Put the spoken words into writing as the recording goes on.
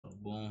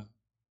Boom.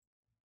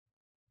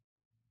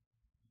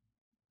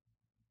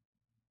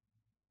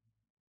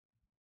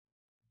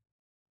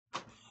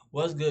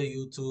 What's good,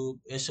 YouTube?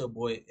 It's your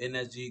boy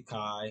NSG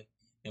Kai,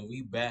 and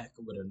we back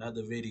with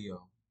another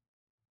video.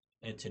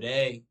 And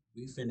today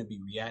we finna be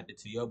reacting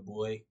to your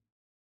boy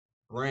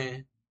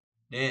Brandon.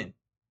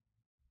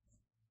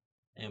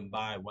 And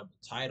by what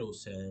the title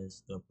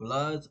says, the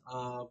Bloods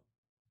of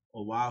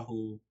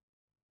Oahu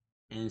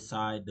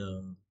inside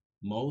the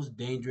most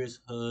dangerous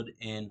hood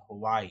in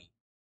Hawaii.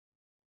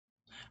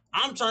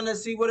 I'm trying to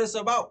see what it's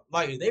about.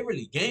 Like, are they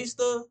really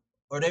gangster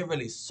or they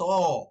really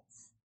soft?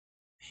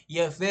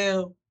 Yeah,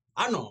 feel.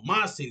 I know in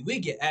my city we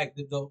get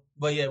active though,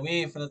 but yeah, we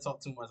ain't finna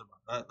talk too much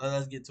about it.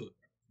 Let's get to it.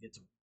 Get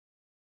to it.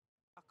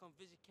 Y'all come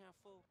visit Camp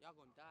 4, y'all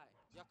gonna die.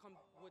 Y'all come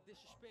with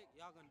disrespect,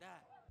 y'all gonna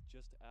die.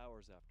 Just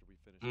hours after we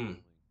finished Mm.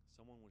 filming,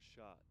 someone was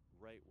shot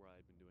right where I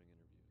had been doing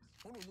interviews.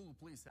 Honolulu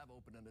police have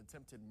opened an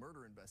attempted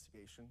murder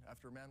investigation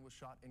after a man was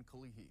shot in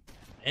Kalihi.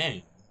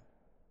 Dang.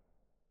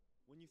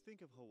 When you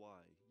think of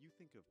Hawaii, you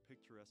think of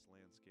picturesque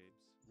landscapes,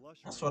 lush.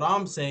 That's what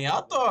I'm saying.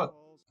 I thought,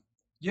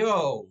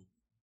 yo,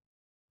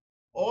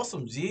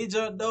 awesome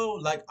Zija though.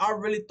 Like I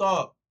really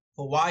thought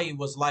Hawaii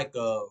was like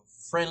a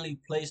friendly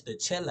place to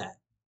chill at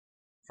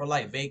for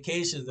like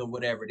vacations and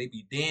whatever. They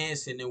be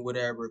dancing and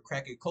whatever,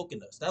 cracking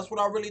coconuts. That's what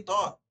I really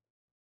thought.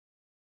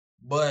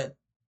 But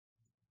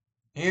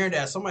hearing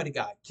that somebody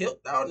got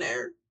killed down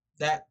there,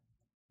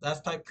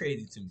 that's type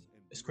crazy to me.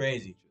 It's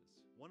crazy.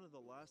 One of the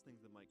last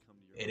things that might come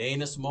to your It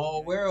ain't a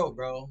small world,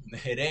 bro.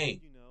 It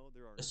ain't. You know,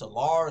 there are It's a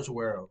large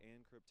world.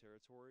 and Crip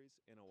territories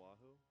in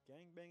Oahu.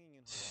 Gangbanging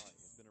in Hawaii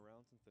has been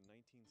around since the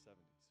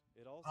 1970s.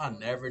 It all I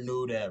never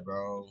knew that,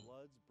 bro. The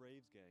Bloods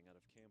Braves gang out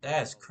of Camp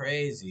That's Hollywood,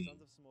 crazy.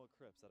 Sons of Samoa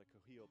Crips out of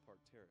Cohio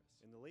Park Terrace.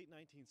 In the late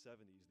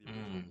 1970s, the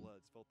original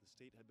Bloods felt the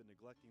state had been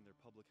neglecting their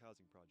public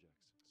housing projects.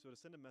 So to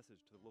send a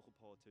message to the local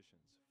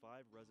politicians,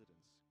 5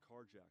 residents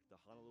carjacked the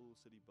Honolulu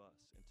City bus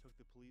and took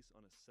the police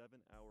on a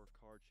 7-hour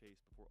car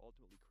chase before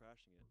ultimately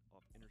crashing it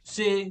off Interstate.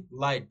 See,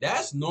 like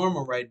that's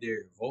normal right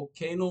there.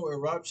 Volcano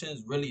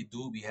eruptions really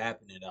do be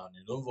happening down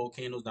there. Those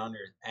volcanoes down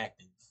there is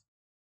active.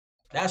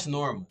 That's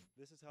normal.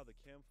 This is how the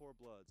Cam 4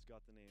 Bloods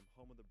got the name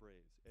Home of the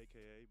Braves,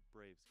 aka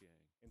Braves Gang.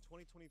 In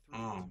 2023,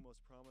 the 2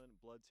 most prominent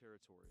Blood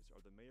territories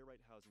are the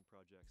Mayorite Housing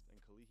Projects and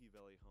Kalihi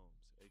Valley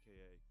Homes,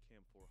 aka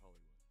Cam 4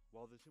 Hollywood.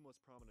 While the 2 most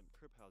prominent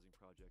Crip housing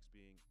projects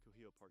being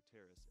Cohio Park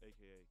Terrace,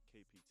 aka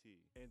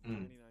KPT, and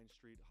 99th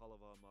Street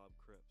Halava Mob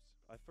Crips.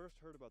 I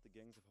first heard about the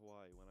gangs of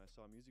Hawaii when I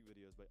saw music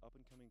videos by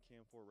up-and-coming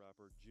Cam 4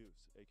 rapper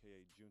Juice,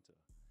 aka Junta.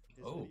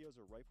 His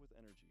videos are rife with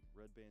energy,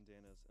 red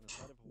bandanas, and a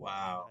side of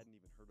Hawaii I hadn't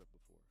even heard of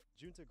before.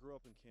 Junta grew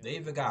up in Cam 4. They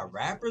even got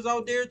rappers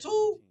out there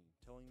too?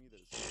 Telling me that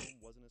his home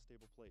wasn't a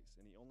stable place,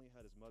 and he only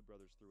had his mud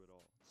brothers through it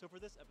all. So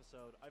for this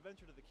episode, I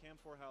ventured to the Cam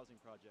 4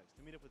 housing projects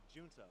to meet up with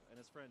Junta and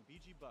his friend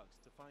BG Bucks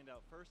to find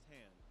out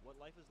firsthand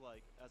what life is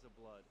like as a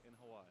Blood in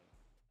Hawaii.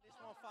 This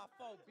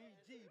 154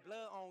 BG,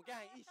 blood on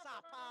gang,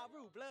 Eastside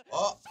Pyru, blood.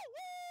 Oh.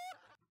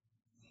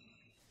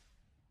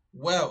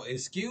 Well,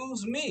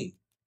 excuse me.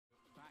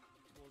 Back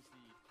towards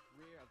the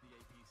rear of the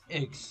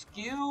APC.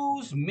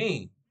 Excuse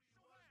me.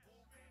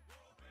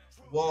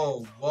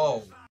 Whoa,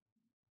 whoa,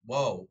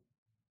 whoa.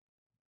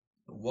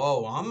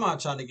 Whoa, I'm not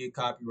trying to get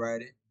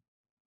copyrighted.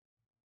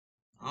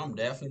 I'm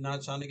definitely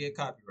not trying to get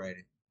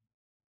copyrighted.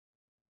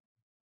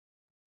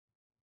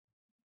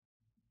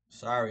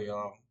 Sorry,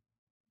 y'all.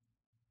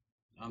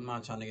 I'm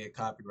not trying to get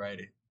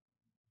copyrighted.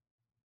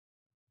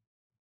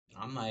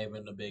 I'm not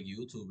even a big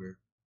YouTuber.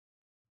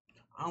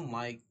 I'm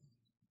like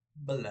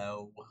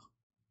below.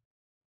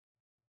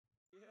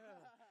 Yeah.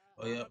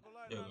 Oh, yeah.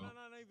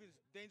 Not even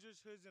dangerous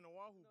hoods in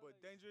Oahu, but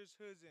dangerous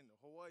hoods in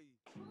Hawaii.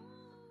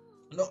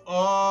 No,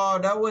 oh,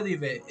 that wasn't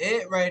even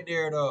it right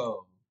there,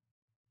 though.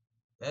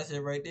 That's it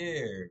right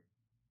there.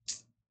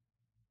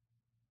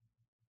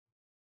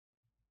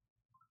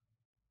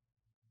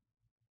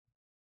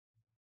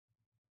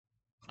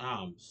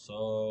 I'm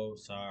so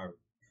sorry.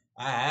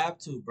 I have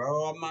to,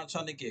 bro. I'm not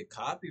trying to get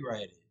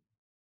copyrighted.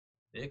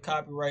 They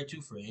copyright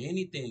you for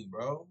anything,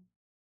 bro.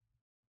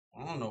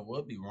 I don't know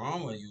what be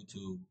wrong with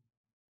YouTube.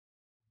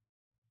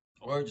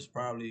 Or just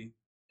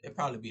it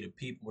probably be the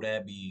people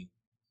that be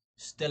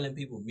stealing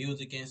people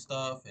music and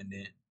stuff, and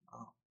then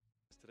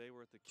Today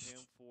we're at the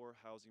Cam 4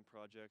 housing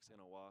projects in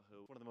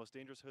Oahu. One of the most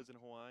dangerous hoods in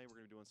Hawaii.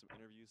 We're going to be doing some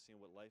interviews, seeing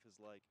what life is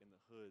like in the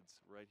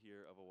hoods right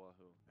here of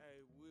Oahu.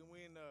 Hey, we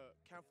in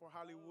Camp 4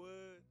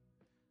 Hollywood,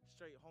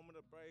 straight home of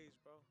the Braves,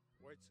 bro.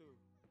 Where to?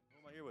 Who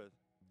am I here with?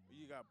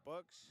 You got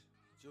Bucks.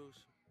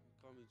 Juice,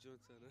 call me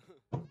Junta.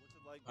 What's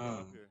it like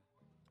growing up here?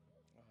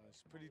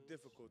 It's pretty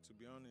difficult, to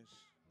be honest.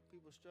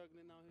 People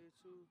struggling out here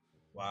too.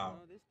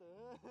 wow. This the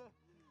hood.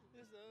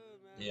 This the hood,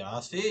 man. Yeah,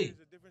 I see. It's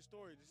a different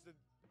story. This is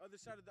the other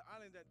side of the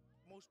island that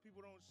most people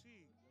don't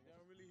see. They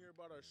don't really hear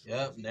about our shit.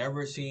 Yep,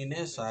 never seen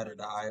this side of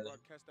the island.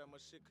 Broadcast that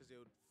much shit because they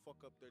would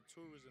fuck up their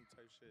tourism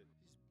type shit.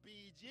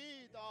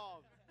 BG,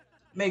 dog.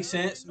 Makes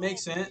sense.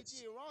 Makes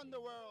sense. BG around the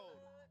world,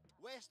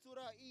 west to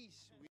the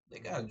east.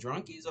 They got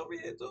drunkies over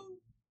here too.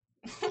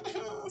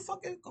 What the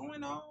fuck is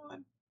going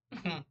on?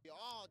 We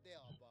all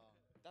there, bro.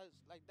 That's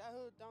that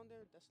hood down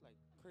there, that's like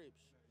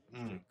cribs,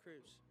 Mm. straight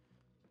cribs.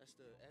 That's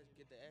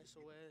get the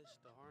SOS,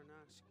 the hard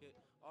knocks, get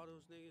all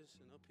those niggas,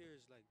 and up here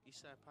is like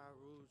Eastside Power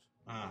Rules,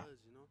 Ah.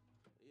 Bloods, you know.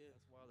 Yeah,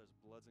 That's why there's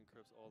Bloods and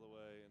Crips all the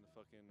way in the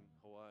fucking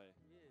Hawaii,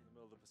 yeah, in the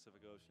middle of the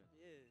Pacific Ocean.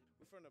 yeah.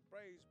 We're from the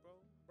Braves, bro.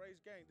 Braves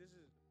gang. This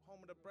is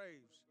home of the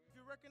Braves. If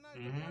you recognize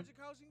the Mhm. project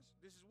housings,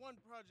 this is one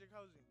project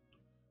housing.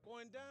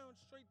 Going down,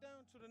 straight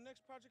down to the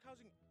next project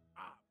housing,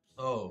 ops.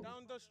 Oh.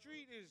 Down the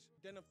street is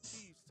Den of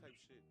Thieves type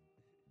shit.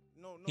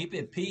 No, Keep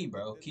it P,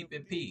 bro. Den Keep of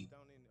it P. Thieves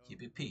down in,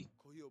 Keep it P.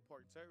 Cohill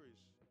Park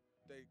Terrace.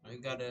 They You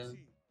gotta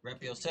KPT.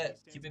 rep your KPT set.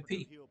 stands Keep it for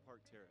P. Cohill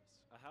Park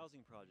Terrace, a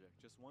housing project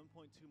just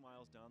 1.2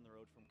 miles down the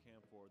road from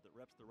Camp Ford that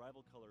reps the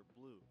rival color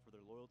blue for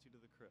their loyalty to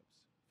the Crips.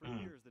 For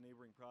Mm. years, the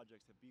neighboring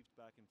projects have beefed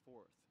back and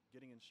forth,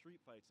 getting in street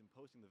fights and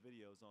posting the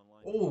videos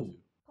online Ooh. on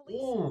YouTube. Police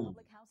Ooh. and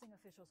public housing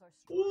officials are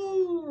struggling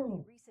Ooh.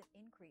 with the recent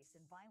increase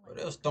in violence. What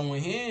else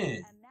throwing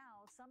hands? And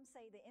now some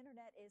say the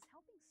internet is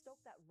helping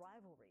stoke that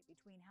rivalry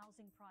between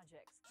housing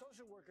projects.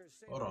 Social workers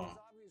say Hold there on. is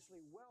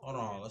obviously Hold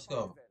on, let's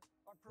go.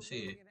 Are Let's see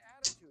promoting it. an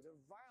attitude of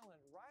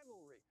violent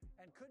rivalry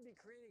and could be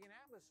creating an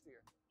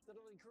atmosphere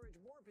that'll encourage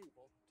more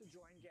people to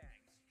join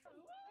gangs.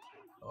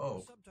 Oh.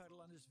 The subtitle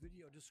on this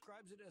video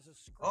describes it as a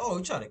Oh,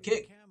 he tried to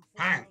kick. Cam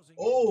Bang. housing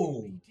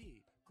Oh.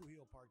 KPT,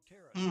 Cohill Park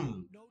Terrace.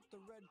 Mm. Note the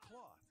red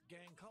cloth,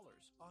 gang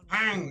colors on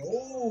Bang.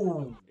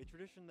 Oh. A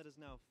tradition that is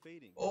now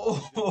fading.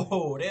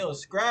 Oh, they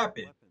was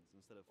scrapping. Weapons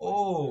instead of fighting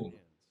with Oh. their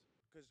hands.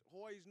 Because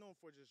Hawaii's known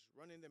for just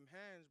running them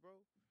hands, bro.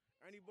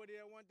 Anybody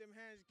that want them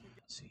hands can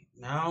get. See,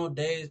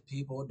 nowadays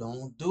people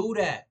don't do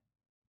that.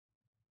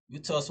 You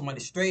tell somebody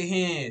straight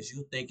hands,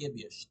 you think it'd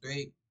be a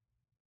straight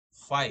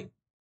fight.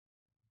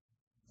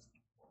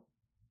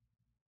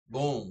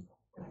 Boom.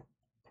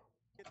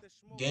 Get the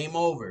smoke. Game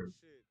over.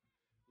 Shit.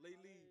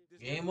 Lately, this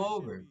Game generation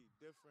over. be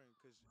different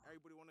because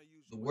everybody wanna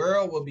use The weapons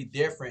world would be and shit.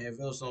 different if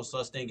there was no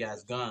such thing as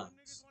Some guns.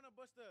 niggas wanna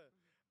bust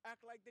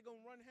act like they gonna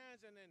run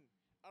hands and then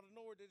out of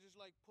nowhere they just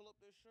like pull up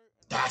their shirt.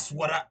 And That's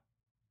what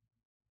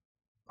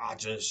I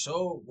just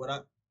showed what I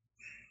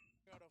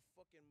got a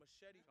fucking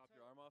machete. Chop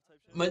your arm off type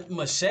shit.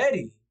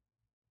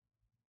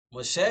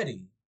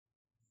 machete.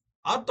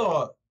 I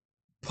thought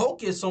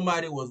poking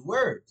somebody was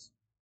worse,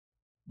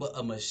 but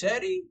a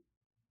machete,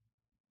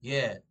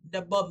 yeah,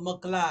 the bub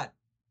maklat,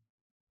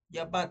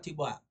 ya bati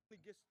wa.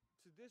 It gets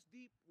to this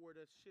deep where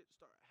the shit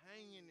start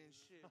hanging and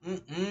shit.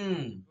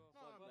 Mm.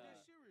 Nah, but they're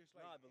serious.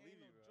 Like, Nah, I believe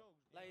ain't you, no bro.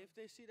 jokes. Like if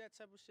they see that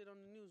type of shit on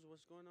the news,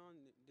 what's going on?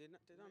 They're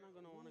not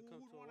gonna want to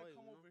come Who to would wanna Hawaii.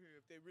 come You over know? here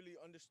if they really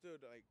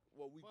understood like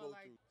what we go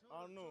through?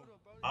 I don't know.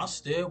 I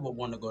still would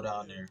want to go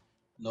down there.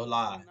 No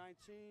lie.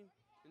 19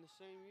 in the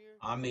same year.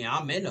 I mean,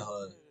 I'm in the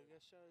hood. Yeah, they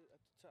got shot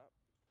at the top.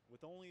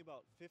 With only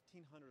about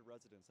 1,500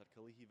 residents at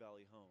Kalihi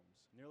Valley Homes,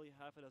 nearly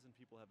half a dozen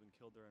people have been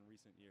killed there in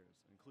recent years,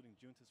 including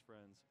Junta's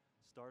friends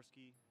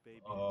Starsky, Baby,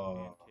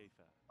 and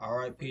K-Fat.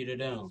 R.I.P. to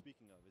them.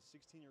 Speaking of, is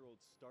 16-year-old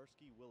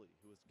Starsky Willie,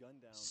 who was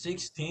gunned down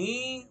 16?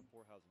 in Camp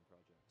 4 housing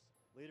projects.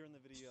 Later in the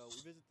video, we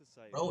visit the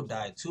site. Bro where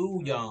died Starsky too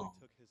tragically young.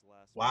 took his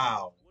last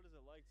Wow. breath. What is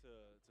it like to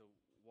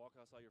walk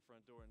outside your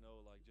front door and know,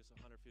 like, just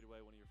 100 feet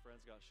away, one of your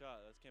friends got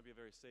shot? That can't be a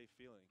very safe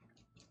feeling.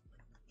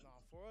 Nah,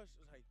 for us,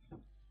 it's like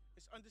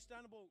it's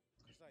understandable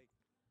because like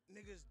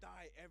niggas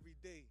die every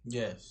day.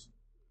 Yes.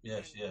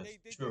 Yes, And yes.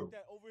 They True. think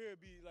that over here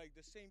be like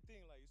the same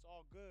thing, like it's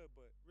all good,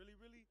 but really,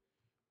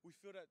 we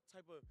feel that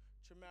type of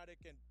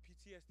traumatic and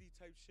PTSD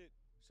type shit.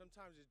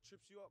 Sometimes it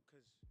trips you up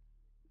because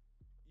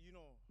you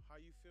know how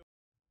you feel.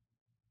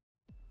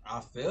 I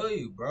feel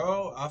you,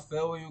 bro. I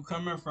feel where you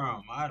coming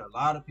from. I had a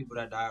lot of people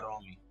that died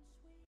on me.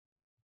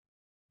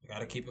 You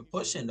gotta keep it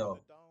pushing though.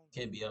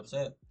 Can't be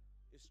upset.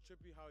 It's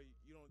trippy how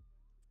you don't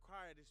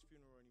cry at this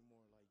funeral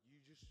anymore. Like you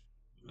just,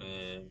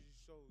 Man, you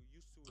just so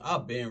used to it.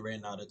 I've been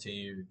ran out of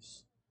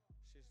tears.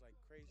 Shit's like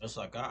crazy. It's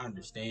like I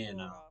understand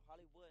now.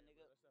 Hollywood,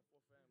 nigga.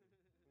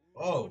 You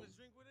Oh, wanna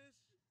drink with us?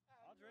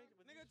 I'll drink it,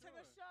 but Nigga, take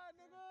a shot,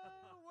 nigga.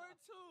 Where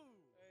to?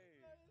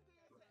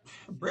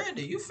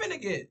 Brandy, you finna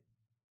get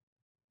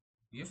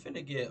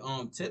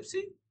tipsy?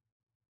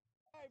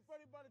 Hey,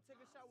 Freddie, about to take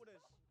a shot with us.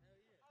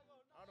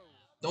 I don't.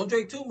 Don't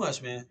drink too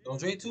much, man. Don't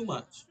drink too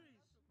much.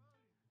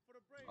 For the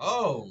break.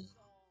 Oh,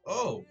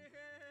 oh,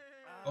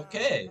 Yeah.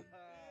 okay,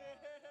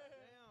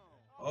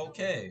 Damn.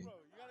 okay. Bro,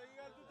 you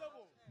gotta do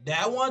double.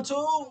 That one too? I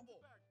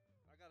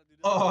gotta do this.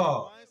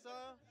 Oh, Wine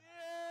style?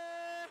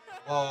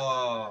 Yeah.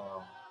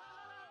 oh.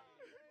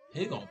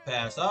 He gonna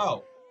pass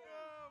out.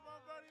 Yeah, my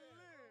buddy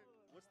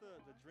lit. What's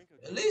the drink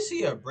of At least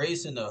he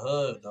embracing the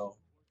hood though.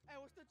 Hey,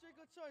 what's the drink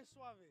of choice,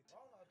 Suave?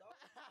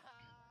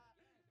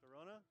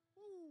 Corona?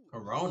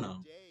 Corona.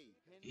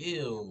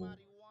 Ew. Marijuana.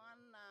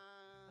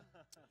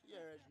 You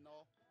already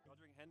know. Y'all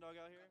drink hen dog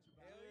out here?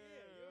 Hell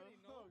yeah, you already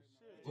know.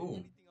 Shit. Ooh.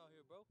 Anything out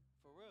here, bro?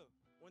 For real.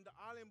 When the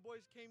Island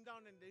Boys came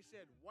down and they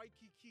said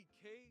Waikiki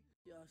K,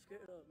 Yo,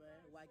 straight up,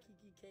 man.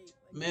 Waikiki K.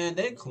 Man,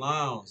 they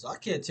clowns. I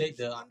can't take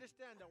you the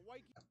understand that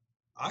Waikiki.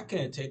 I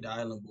can't take the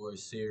Island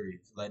Boys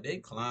serious. Like they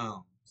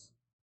clowns.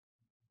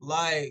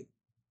 Like,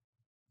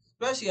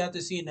 especially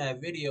after seeing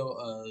that video,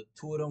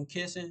 two of them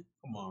kissing.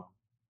 Come on,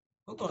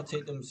 who gonna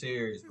take them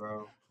serious,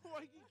 bro?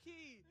 Waikiki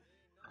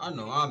I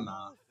know Ain't I'm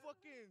not. no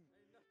fucking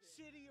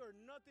city or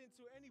nothing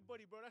to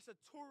anybody, bro. That's a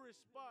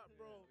tourist spot,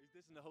 bro. Is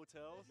this in the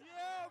hotels?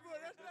 Yeah, bro.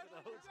 That's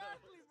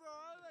exactly, bro.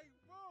 I was like,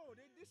 bro,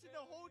 this in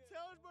the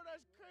hotels, bro.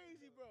 That's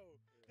crazy, bro.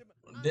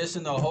 This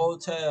in the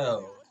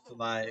hotel.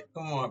 Like,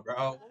 come on,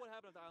 bro. What would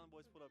happen if the Island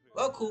Boys put up here?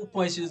 What cool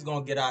points you was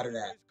gonna get out of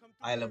that,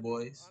 Island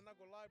Boys? I'm not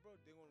gonna lie, bro.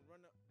 They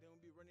gonna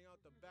be running out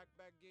the back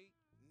gate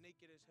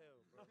naked as hell,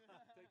 bro.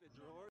 Take the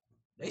drawers.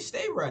 They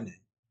stay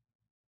running.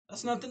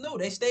 That's nothing new.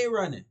 They stay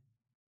running.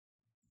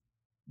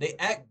 They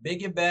act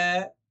big and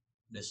bad.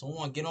 There's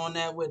someone get on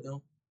that with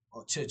them.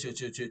 Oh, chill.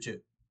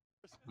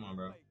 Come on,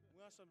 bro. Like,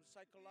 we on some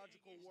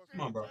psychological warfare.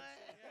 Come on, bro. Yeah,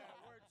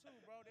 word too,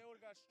 bro. They would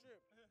got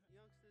stripped.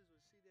 Youngsters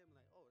would see them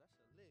like, oh, that's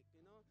a lick,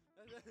 you know?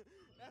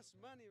 That's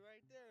money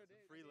right there.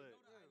 Free lick.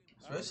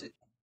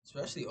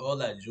 Especially all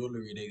that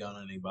jewelry they got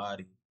on their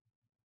body.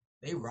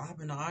 They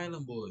robbing the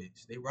Island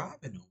Boys. They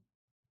robbing them.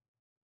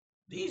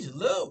 These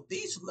little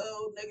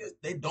niggas,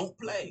 they don't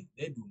play.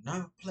 They do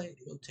not play.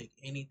 They'll take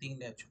anything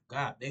that you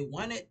got. They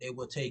want it, they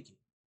will take it.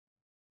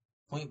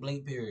 Point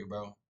blank period,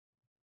 bro.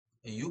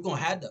 And you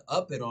gonna have to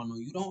up it on them.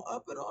 You don't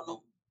up it on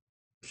them,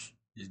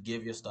 just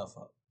give your stuff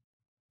up.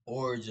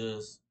 Or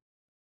just,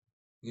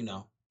 you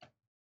know.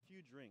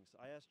 Few drinks.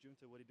 I asked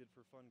Junta what he did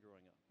for fun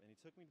growing up, and he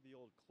took me to the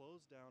old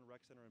closed-down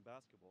rec center and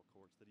basketball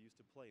courts that he used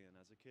to play in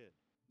as a kid.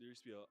 There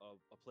used to be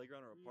a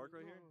playground or a park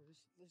right here?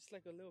 It's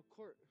like a little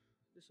court.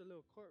 There's a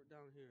little court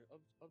down here.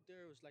 Up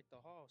there was like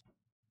the hall.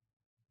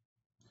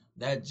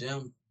 That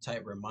gym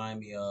type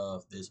remind me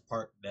of this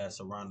park that's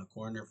around the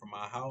corner from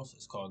my house.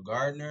 It's called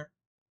Gardner.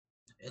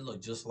 It looked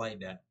just like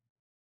that.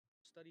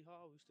 Study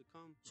hall. We used to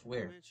come.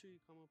 Swear.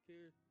 Elementary, come up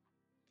here,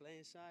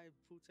 play inside,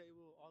 food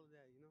table, all of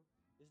that. You know,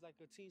 it's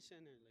like a teen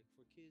center, like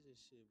for kids and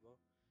shit, bro.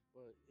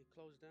 But it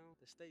closed down.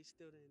 The state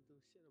still didn't do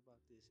shit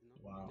about this. You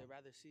know, Wow. They'd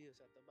rather see us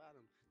at the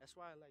bottom. That's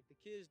why, like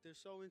the kids, they're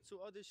so into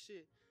other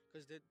shit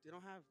because they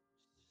don't have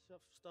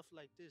stuff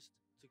like this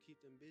to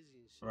keep them busy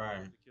and shit.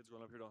 Right. The kids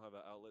growing up here don't have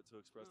an outlet to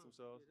express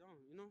themselves? They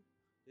don't, you know?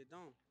 They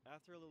don't.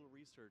 After a little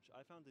research,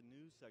 I found a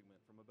news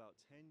segment from about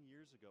 10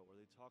 years ago where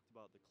they talked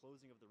about the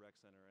closing of the rec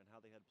center and how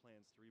they had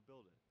plans to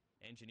rebuild it.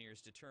 Engineers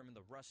determined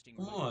the rusting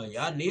Come on,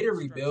 y'all need to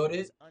rebuild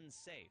it.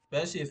 Unsafe.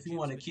 Especially if you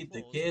want to keep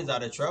the kids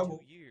out of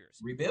trouble.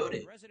 Rebuild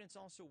it. Residents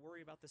also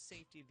worry about the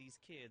safety of these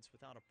kids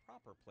without a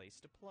proper place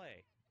to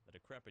play. The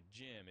decrepit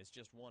gym is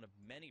just one of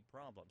many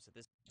problems at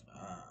this.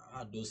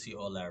 I do see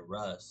all that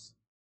rust.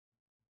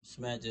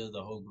 Imagine there's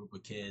a whole group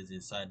of kids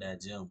inside that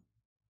gym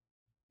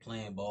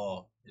playing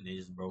ball and they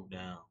just broke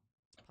down.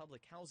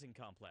 Public housing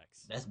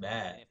complex. That's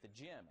bad. And if the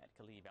gym at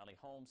Kalihi Valley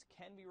Homes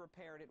can be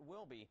repaired, it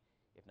will be.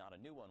 If not,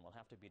 a new one will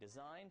have to be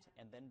designed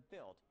and then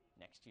built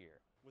next year.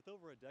 With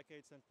over a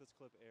decade since this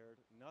clip aired,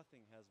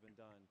 nothing has been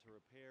done to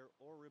repair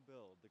or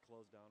rebuild the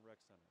closed-down rec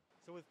center.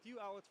 So with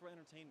few outlets for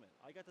entertainment,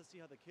 I got to see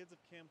how the kids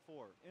of Camp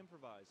 4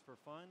 improvise for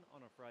fun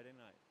on a Friday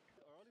night.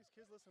 Are all these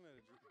kids listening to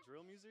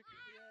drill music?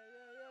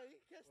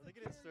 Yeah. Are they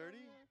getting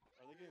sturdy?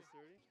 Are they getting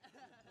sturdy?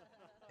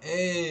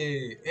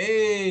 Hey.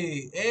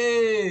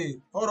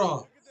 Hold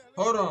on.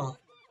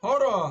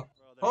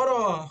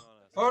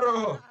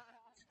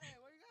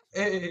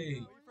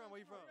 Hey. Where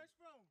you from?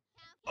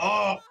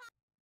 Oh.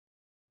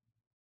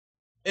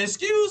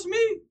 Excuse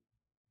me?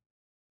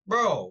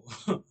 Bro.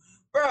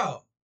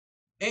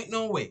 Ain't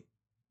no way.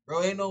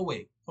 Hold on.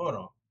 Hey,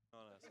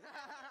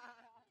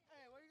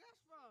 where you guys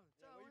from?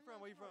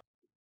 Where you from?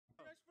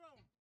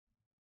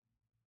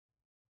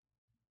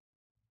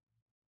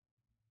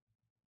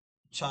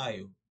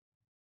 Child.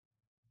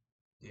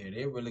 Yeah,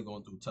 they really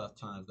going through tough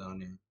times down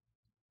there.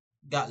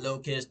 Got little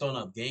kids throwing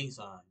up gang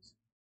signs.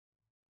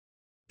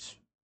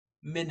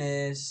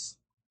 Menace.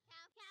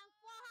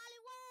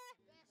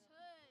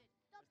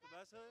 That's the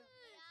best hood?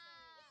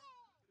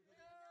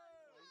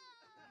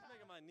 He's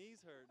making my knees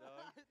hurt,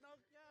 dog. No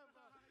cap,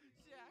 bro.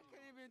 Shit, I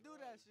can't even do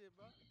that shit,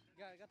 bro.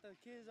 Got the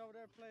kids over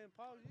there playing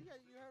Pogs. You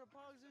heard of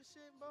Pogs and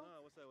shit, bro?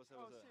 No, what's that? Shit,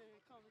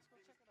 come, let's go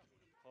check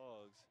it out.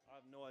 Pogs. I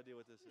have no idea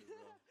what this is,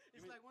 bro.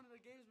 It's like one of the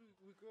games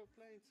we grew up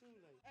playing too.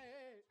 Like,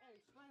 hey,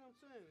 explain them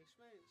to him.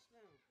 Explain.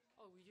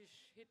 Oh, we just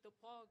hit the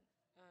pog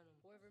and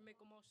whoever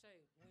make them all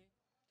say win.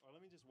 All right,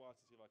 let me just watch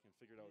and see if I can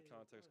figure it out with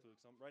context clues.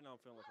 Right now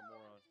I'm feeling like a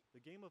moron. The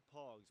game of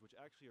Pogs, which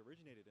actually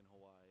originated in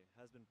Hawaii,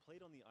 has been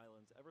played on the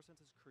islands ever since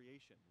its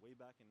creation, way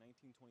back in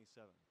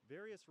 1927.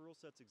 Various rule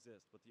sets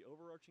exist, but the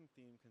overarching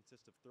theme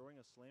consists of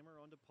throwing a slammer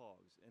onto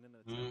Pogs in an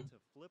attempt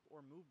to flip or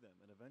move them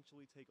and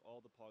eventually take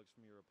all the Pogs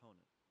from your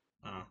opponent.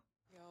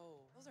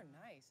 Yo, those are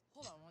nice.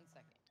 Hold on 1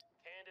 second.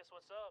 Candace,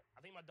 what's up?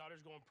 I think my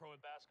daughter's going pro in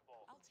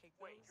basketball. I'll take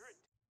those. Wait, you're a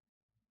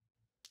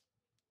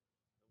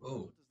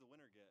Oh. What does the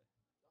winner get?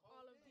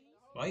 All of these.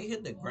 Why you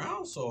hit the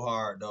ground so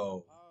hard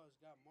though?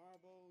 Got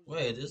marbles.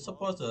 Wait, is this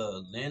supposed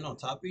to land on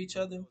top of each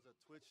other? That was a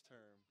Twitch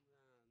term.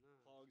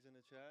 Pogs in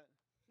the chat.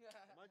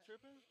 Am I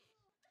tripping?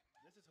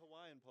 This is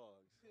Hawaiian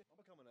Pogs. I'm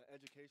becoming an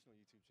educational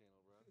YouTube channel,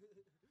 bro. We're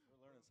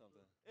learning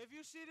something. If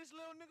you see this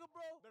little nigga,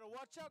 bro, better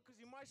watch out because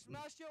he might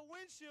smash your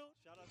windshield.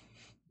 Shout out.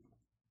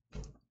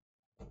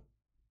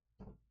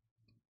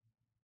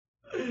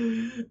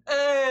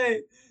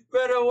 Hey,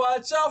 Better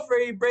watch out for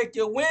you break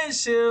your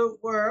windshield.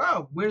 Where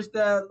I wish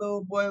that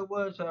little boy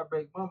would try to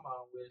break my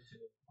mom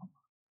windshield.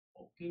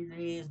 Okay,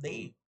 his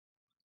day.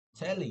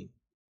 Tell him.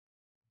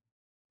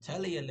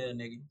 Tell you, little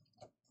nigga.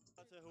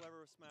 To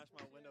whoever smashed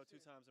my window 2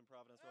 times in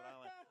Providence, Rhode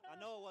Island. I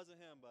know it wasn't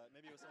him, but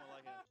maybe it was someone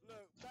like him.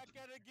 Look, back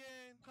at it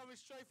again, coming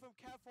straight from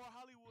Cat 4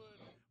 Hollywood.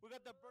 We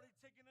got the birdie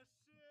taking a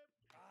sip.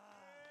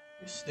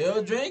 You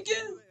still drinking?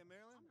 In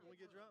Maryland, when we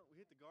get drunk, we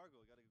hit the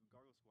gargle. We got a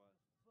gargle squad.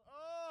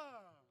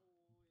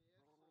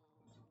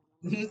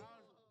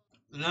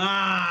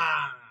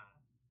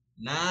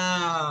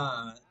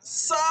 Nah.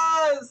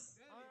 Sus.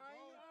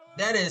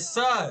 That is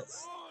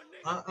sus.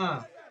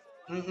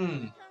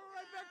 Mm-mm.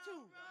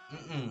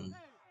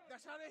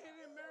 That's how they hit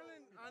it in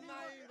Maryland. I'm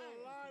not even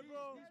gonna lie,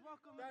 bro.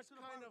 That's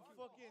kind of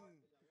fucking.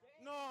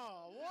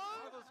 No,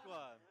 what? Gargle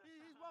squad.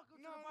 He's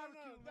welcome to the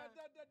barbecue. That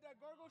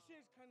gargle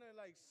shit is kind of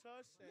like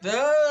sus.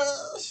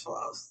 That's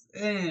what I'm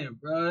saying,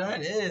 bro.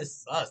 That is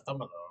sus. I'm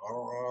like,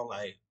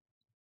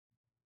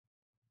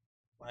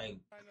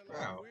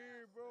 bro.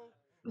 Weird, bro.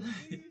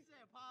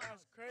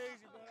 That's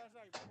crazy, bro. That's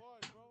like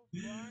pause, bro.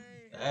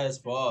 That's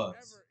pause.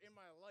 Ever in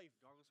my life,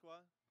 gargle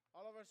squad.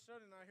 All of a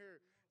sudden, I hear,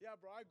 yeah,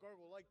 bro, I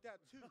gargle like that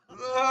too.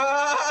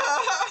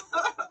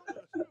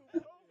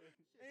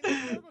 Ain't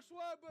no gargle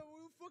squad, but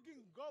we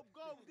fucking gulp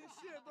this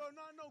shit, bro.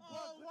 Not no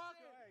guac guac.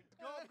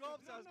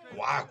 Gulp sounds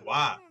crazy. Guac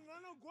guac.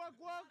 No guac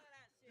guac.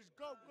 Just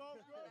gulp, bro.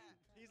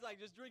 He's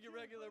like, just drink it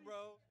regular,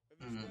 bro.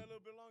 If you stay a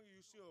little bit longer,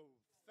 you see a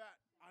fat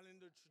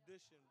islander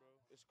tradition, bro.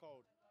 It's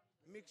called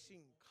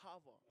mixing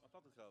kava. I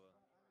thought the kava.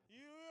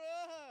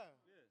 Yeah.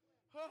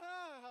 Ha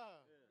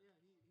ha.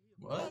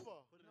 What?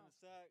 Kava. Put it in the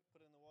sack,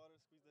 put it in the water,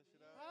 squeeze that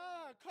shit out.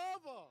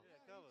 Kava. Yeah,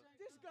 kava.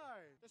 This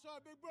guy. That's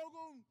why big bro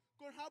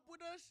gonna hop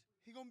with us.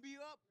 He gonna be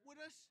up with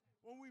us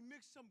when we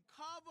mix some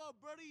kava,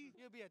 buddy.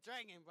 You'll be a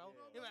dragon, bro.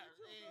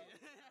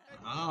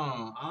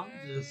 I'm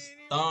just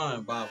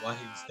stunned by what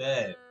he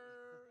said.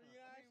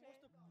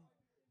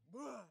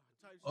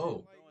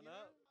 Oh.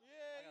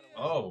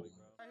 Oh.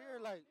 Right here,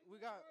 like we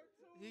got,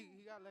 he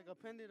got like a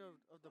pendant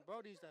of the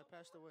brodies that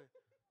passed away.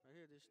 Right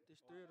here, this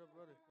 3 of the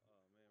brothers.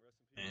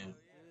 Man.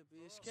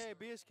 Yeah,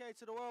 BSK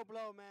to the world,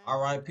 blow, man.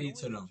 R.I.P.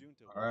 to them.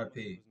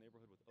 R.I.P.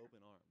 Neighborhood with open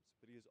arms,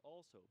 but he is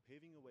also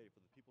paving a way for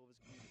the people of his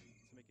community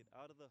to make it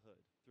out of the hood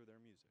through their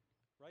music.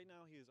 Right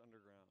now, he is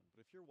underground,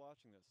 but if you're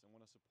watching this and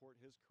want to support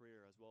his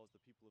career as well as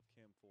the people of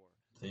Cam 4,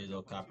 please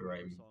don't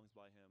copyright me. Songs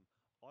by him,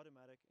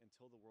 Automatic,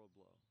 Until the World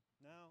Blow.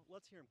 Now,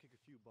 let's hear him kick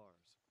a few bars.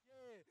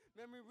 Yeah,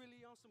 memory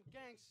really on some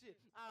gang shit.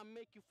 I'll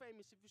make you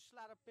famous if you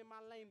slide up in my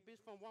lane, bitch,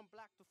 from 1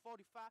 block to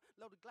 45.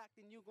 Load the Glock,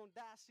 then you gon'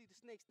 die. See the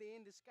snakes, they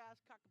in disguise.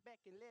 Cock it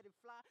back and let it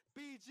fly.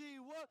 BG,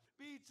 what?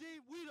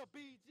 BG, we the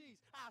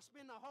BGs. I'll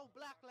spin a whole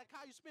block like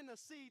how you spin a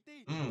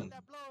CD. Put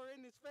that blower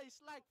in his face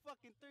like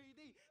fucking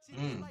 3D. See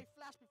this light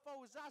flash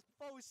before his eyes,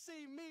 before he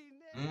see me,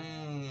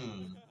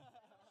 nigga.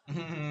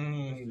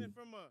 Listening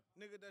from a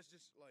nigga that's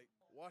just like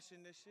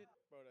watching this shit,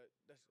 bro.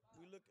 That's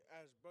we look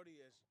as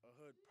Brody as a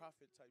hood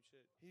prophet type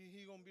shit.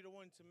 He gonna be the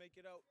one to make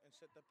it out and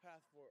set the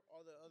path for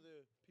all the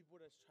other people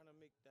that's trying to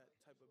make that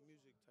type of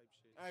music type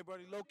shit. All right,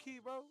 Brody, low key,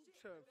 bro.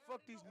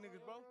 Fuck these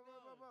niggas, bro.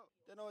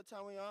 They know what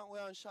time we on.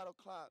 We on shot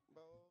o'clock,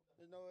 bro.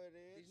 They know what it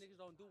is. These niggas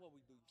don't do what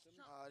we do.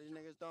 These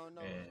niggas don't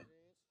know what it is.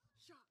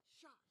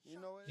 You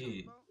know what it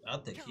is, bro? I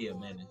think he a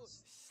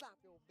menace. Slap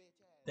your bitch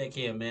ass. Think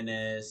he a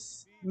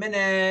menace.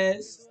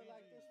 Menace.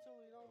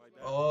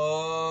 Oh,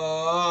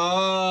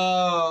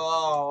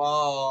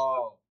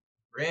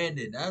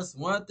 Brandon, that's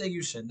one thing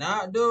you should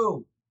not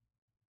do.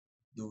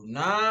 Do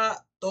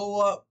not throw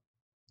up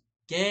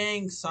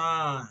gang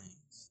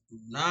signs. Do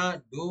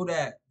not do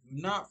that. Do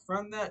not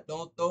from that.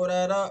 Don't throw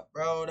that up,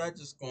 bro. That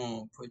just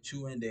gonna put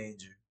you in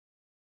danger.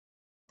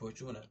 Put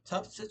you in a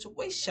tough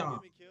situation.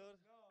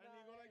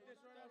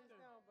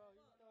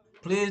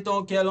 Please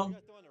don't kill him.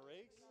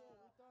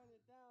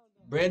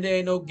 Brandon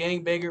ain't no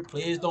gangbanger.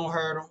 Please don't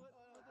hurt him.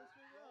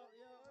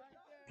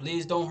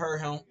 Please don't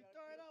hurt him.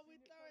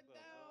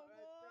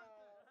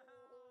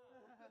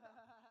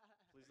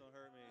 Please don't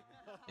hurt me.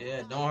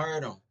 Yeah, don't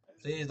hurt him.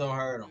 Please don't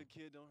hurt him. Good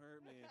kid, don't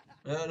hurt me.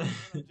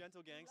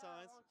 Gentle gang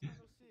signs.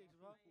 Channel 6,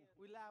 bro.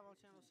 We live on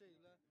Channel 6,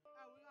 bro.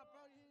 We got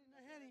Brody hitting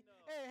the Henny.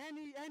 Hey,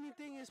 Henny,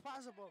 anything is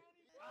possible.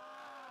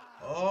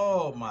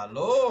 Oh my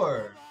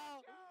Lord.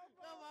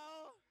 Come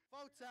on.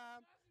 Full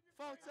time.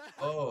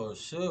 Oh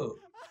shoot.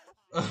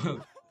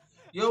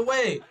 Yo,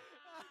 wait.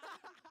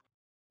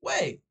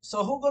 Wait,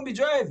 so who gonna be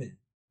driving?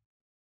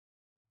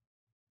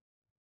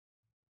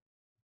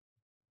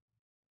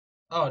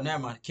 Oh,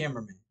 never mind.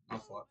 Cameraman. My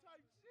fault.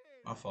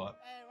 My fault.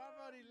 Hey, my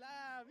buddy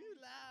live. You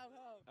live,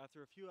 huh? After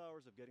a few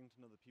hours of getting to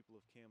know the people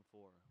of Cam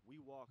 4, we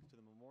walked to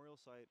the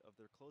memorial site of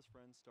their close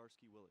friend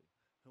Starsky Willie,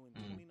 who in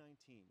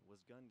 2019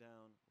 was gunned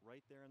down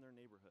right there in their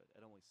neighborhood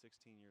at only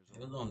 16 years old.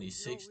 He was only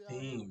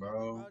 16,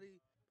 bro. Probably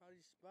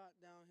spot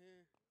down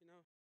here, you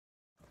know.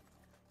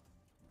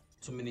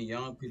 Too many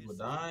young people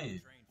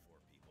dying.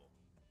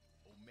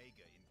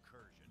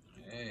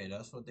 Hey,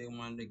 that's what they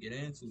wanted to get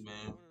into,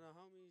 man.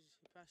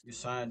 You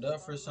signed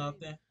up for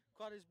something.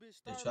 call this bitch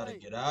They Starlight. try to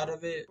get out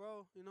of it.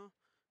 Bro, you know,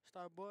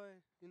 Star Boy,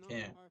 you know,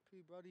 Can't.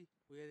 RP, Brody.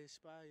 We at his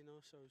spot, you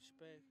know, so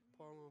respect.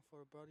 Pour one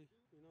for the Brody.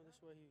 You know, this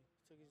way he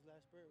took his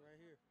last breath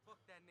right here. Fuck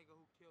that nigga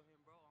who killed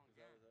him, bro. On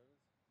gang.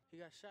 He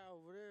got shot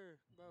over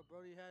there, bro.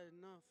 Brody had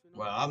enough, you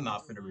know. Well, I'm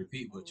not Had to finna run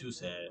repeat all what the you way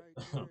down said. right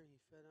there.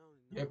 He fell down.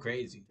 And You're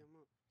crazy.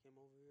 Came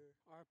over here.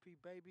 RP,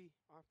 baby.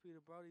 RP,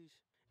 the Brodies.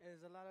 And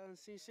there's a lot of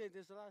unseen shit.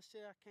 There's a lot of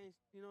shit I can't,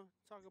 you know,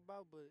 talk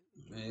about, but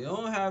Man, you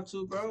don't have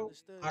to, bro.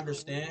 understood,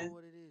 Understand. You know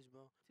what it is,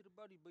 bro. To the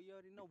Brody, but you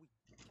already know we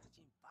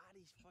catching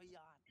bodies for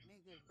y'all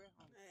niggas, bro.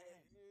 On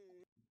gang.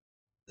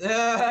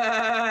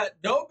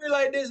 Don't be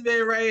like this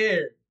man right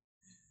here.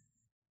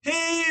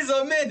 He's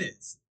a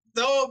menace.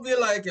 Don't be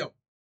like him.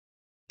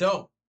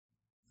 Don't.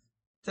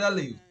 Tell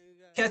you.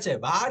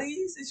 Catching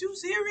bodies? Is you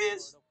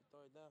serious?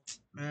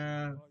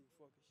 Man.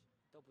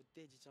 Double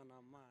digits on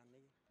our mind,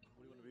 nigga. What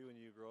do you want to be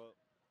when you grow up?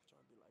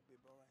 Trying to be like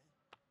big bro right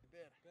here.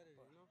 Better,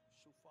 you know?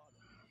 Shoot father.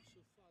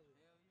 Shoot father.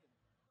 Hell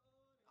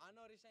yeah. I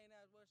know this ain't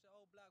as worse as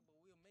old block,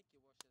 but we'll make it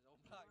worse as old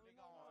block,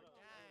 nigga. On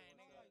gang,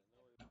 nigga.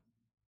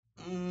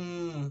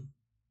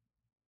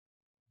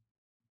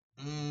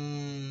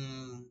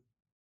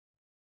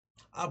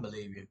 I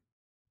believe you.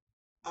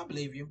 I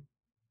believe you.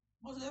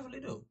 Most definitely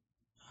do.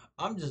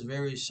 I'm just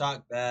very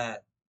shocked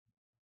that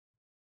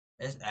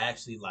it's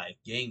actually like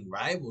gang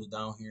rivals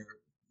down here,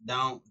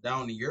 down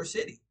in your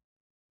city,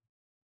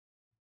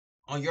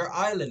 on your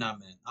island. I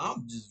mean,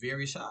 I'm just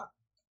very shocked.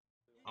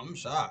 I'm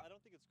shocked. I don't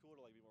think it's cool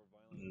to like be more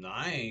violent. No,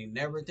 I ain't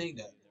never think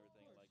that. And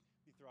everything, like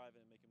be thriving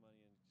and making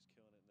money and just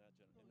killing it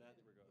in that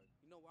regard.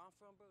 You know where I'm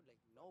from, bro?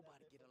 Like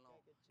nobody get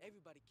along.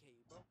 Everybody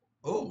cave, bro.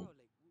 Oh. Bro,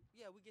 like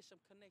yeah, we get some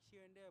connects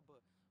here and there,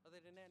 but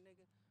other than that,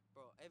 nigga,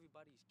 bro,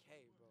 everybody's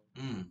cave, bro.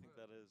 I think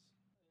that is.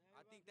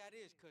 I think that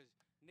is cause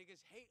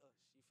niggas hate us.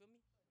 You feel me?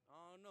 I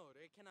don't know.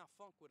 They cannot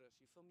funk with us.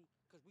 You feel me?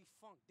 Cause we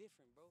funk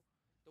different, bro.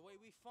 The way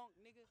we funk,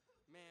 nigga,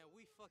 man,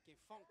 we fucking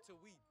funk till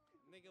we,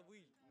 nigga,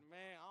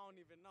 man, I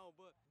don't even know,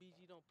 but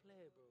BG don't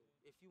play, bro.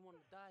 If you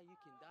wanna die, you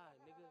can die,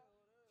 nigga.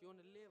 If you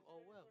wanna live,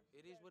 oh well,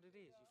 it is what it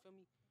is. You feel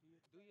me?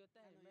 Do your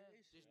thing, man.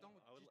 Just don't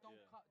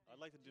cut.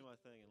 I'd like to do my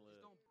thing and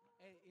live.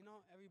 Hey, you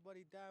know,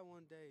 everybody die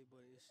one day,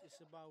 but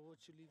it's about what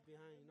you leave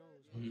behind, you know.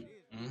 It's what it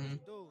is. What you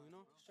do, you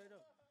know, straight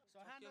up.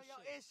 So handle your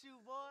issue,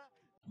 boy.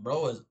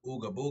 Bro is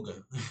Ooga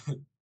Booga.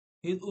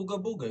 He's Ooga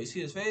Booga. You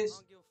see his face?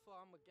 I don't give a fuck.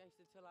 I'm a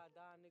gangster till I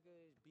die, nigga.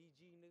 It's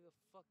BG, nigga.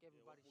 Fuck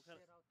everybody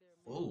shit out there,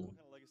 man. Ooh. What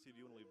kind of legacy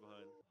do you want to leave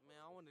behind? Man,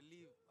 I want to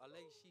leave a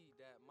legacy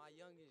that my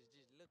youngest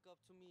just look up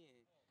to me and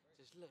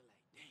just look like,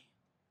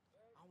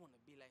 damn, I want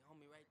to be like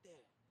homie right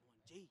there.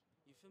 1G.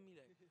 You feel me?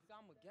 Like,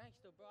 I'm a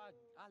gangster, bro.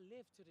 I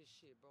live to this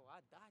shit, bro.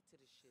 I die to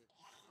this shit.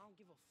 I don't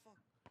give a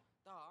fuck.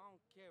 Dog, I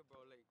don't care, bro.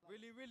 Like,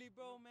 really,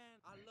 bro, man.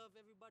 I love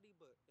everybody,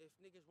 but if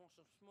niggas want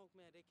some smoke,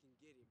 man, they can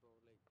get it, bro.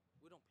 Like,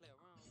 we don't play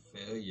around, bro.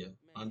 Feel ya.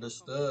 Man,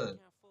 Understood.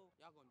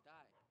 y'all gonna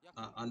die.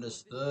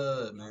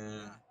 Understood,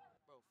 man.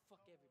 Bro,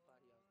 fuck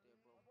everybody out there,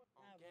 bro.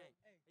 On gang.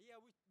 Yeah,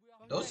 we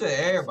Don't say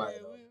everybody,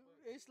 though.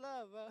 It's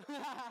love, bro.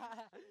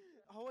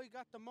 Hawaii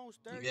got the most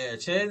dirty. Yeah,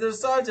 change the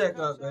subject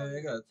up, man. They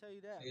got tell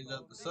you that, change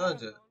bro. up the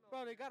subject.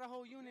 Bro, they got a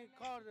whole unit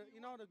called,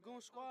 you know, the Goon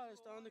Squad.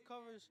 It's the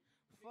undercovers.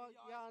 Fuck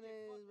y'all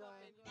niggas, bro.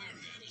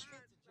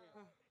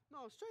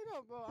 No, straight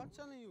up, bro. I'm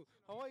telling you,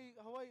 Hawaii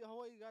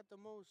got the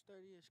most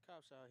dirtiest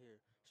cops out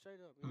here. Straight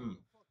up, you know?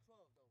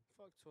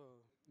 Fuck 12.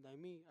 Like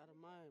me, out of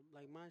my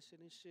mindset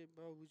and shit,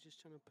 bro. We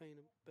just trying to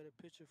paint a better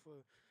picture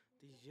for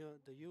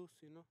the youth,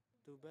 you know.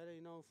 Do better,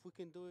 you know. If we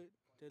can do it,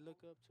 they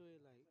look up to it.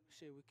 Like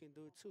shit, we can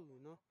do it too,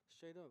 you know.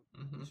 Straight up.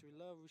 Just we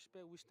love,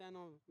 respect. We stand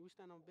on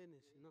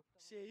business, you know.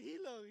 Shit, he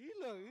look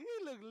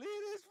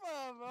lit as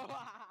fuck, bro.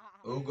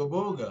 Ooga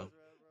Booga.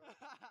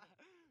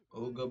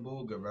 Ooga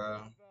Booga,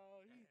 bro.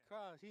 He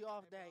crossed. He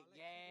off that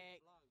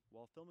gag.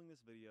 While filming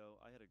this video,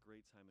 I had a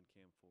great time in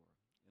Camp 4.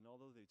 And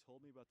although they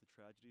told me about the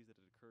tragedies that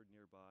had occurred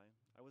nearby,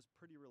 I was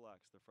pretty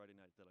relaxed the Friday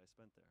night that I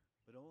spent there.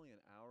 But only an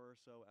hour or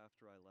so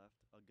after I left,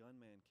 a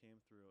gunman came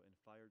through and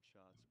fired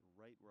shots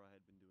right where I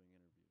had been doing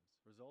interviews,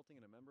 resulting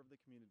in a member of the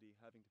community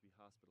having to be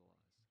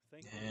hospitalized.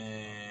 Thankfully,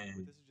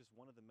 but this is just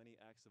one of the many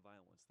acts of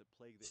violence that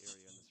plague the area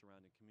and the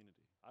surrounding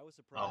community. I was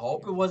surprised. I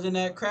hope it wasn't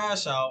that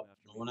crash out.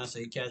 When I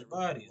say catch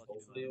bodies,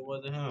 hopefully it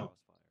wasn't him.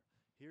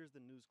 Here's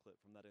the news clip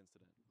from that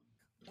incident.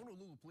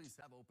 Honolulu police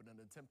have opened an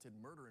attempted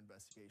murder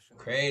investigation.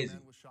 Crazy. A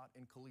man was shot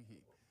in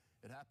Kalihi.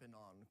 It happened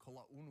on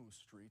Kalaunu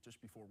Street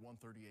just before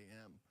 1:30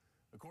 a.m.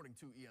 According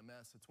to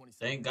EMS, a 27.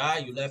 Thank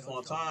God you left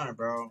on time,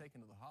 bro.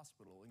 Taken to the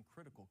hospital in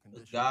critical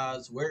condition. It's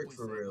God's work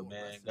for real,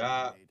 man.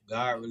 God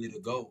really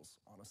the GOAT.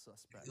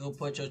 You don't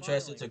put your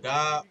trust into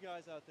God. You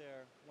guys out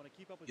there want to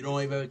keep up with you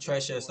don't even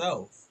trust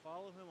yourself.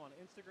 Follow him on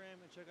Instagram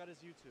and check out his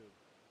YouTube,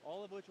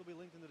 all of which will be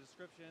linked in the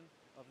description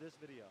of this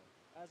video.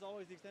 As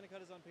always, the extended cut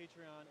is on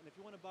Patreon, and if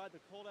you want to buy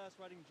the cold-ass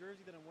riding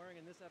jersey that I'm wearing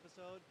in this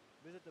episode,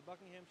 visit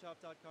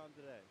thebuckinghamshop.com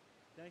today.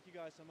 Thank you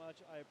guys so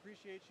much. I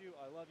appreciate you,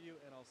 I love you,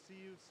 and I'll see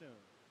you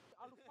soon.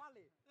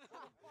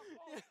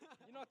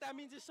 You know what that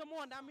means to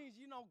someone? That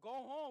means, you know, go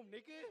home,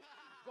 nigga.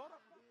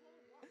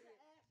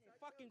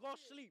 Fucking go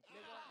sleep,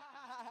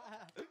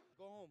 nigga.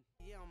 go home.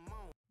 Yeah, I'm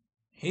on.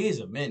 He's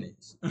a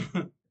menace.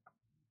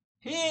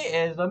 He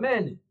is a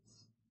menace.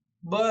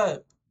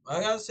 But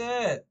like I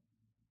said,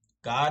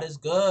 God is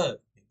good.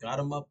 He got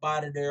him up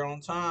out of there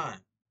on time.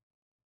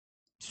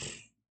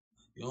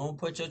 You don't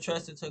put your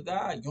trust into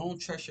God, you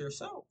don't trust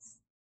yourself.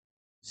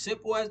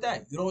 Simple as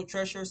that. You don't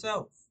trust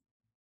yourself.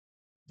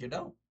 You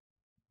don't.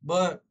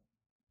 But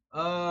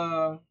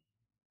man,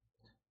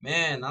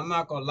 I'm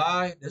not gonna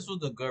lie. This was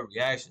a good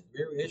reaction.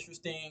 Very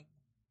interesting.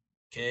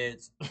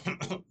 Kids,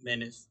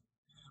 menace.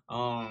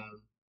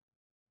 Um,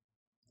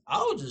 I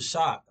was just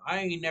shocked. I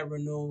ain't never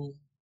knew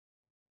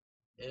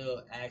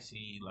it'll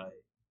actually like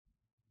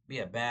be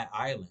a bad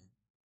island.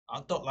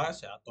 I thought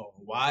last year, I thought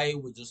Hawaii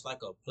was just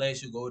like a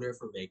place you go there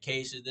for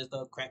vacations and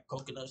stuff, crack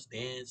coconut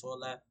stands, all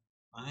that.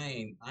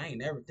 I ain't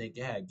never think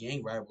they had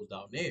gang rivals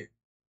down there.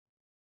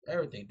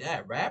 Never think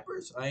that.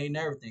 Rappers? I ain't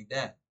never think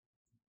that.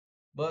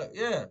 But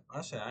yeah,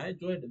 I said I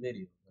enjoyed the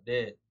video. I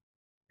did.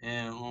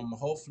 And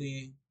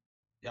hopefully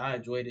y'all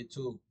enjoyed it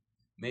too.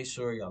 Make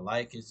sure y'all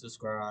like and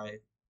subscribe.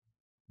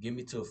 Get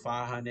me to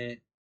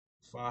 500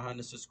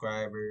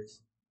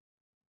 subscribers.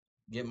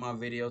 Get my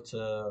video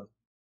to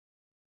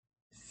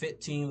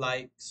 15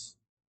 likes.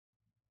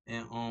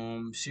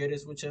 And share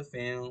this with your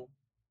fam.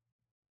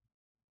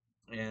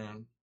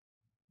 And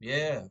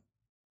yeah,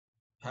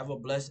 have a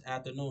blessed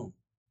afternoon.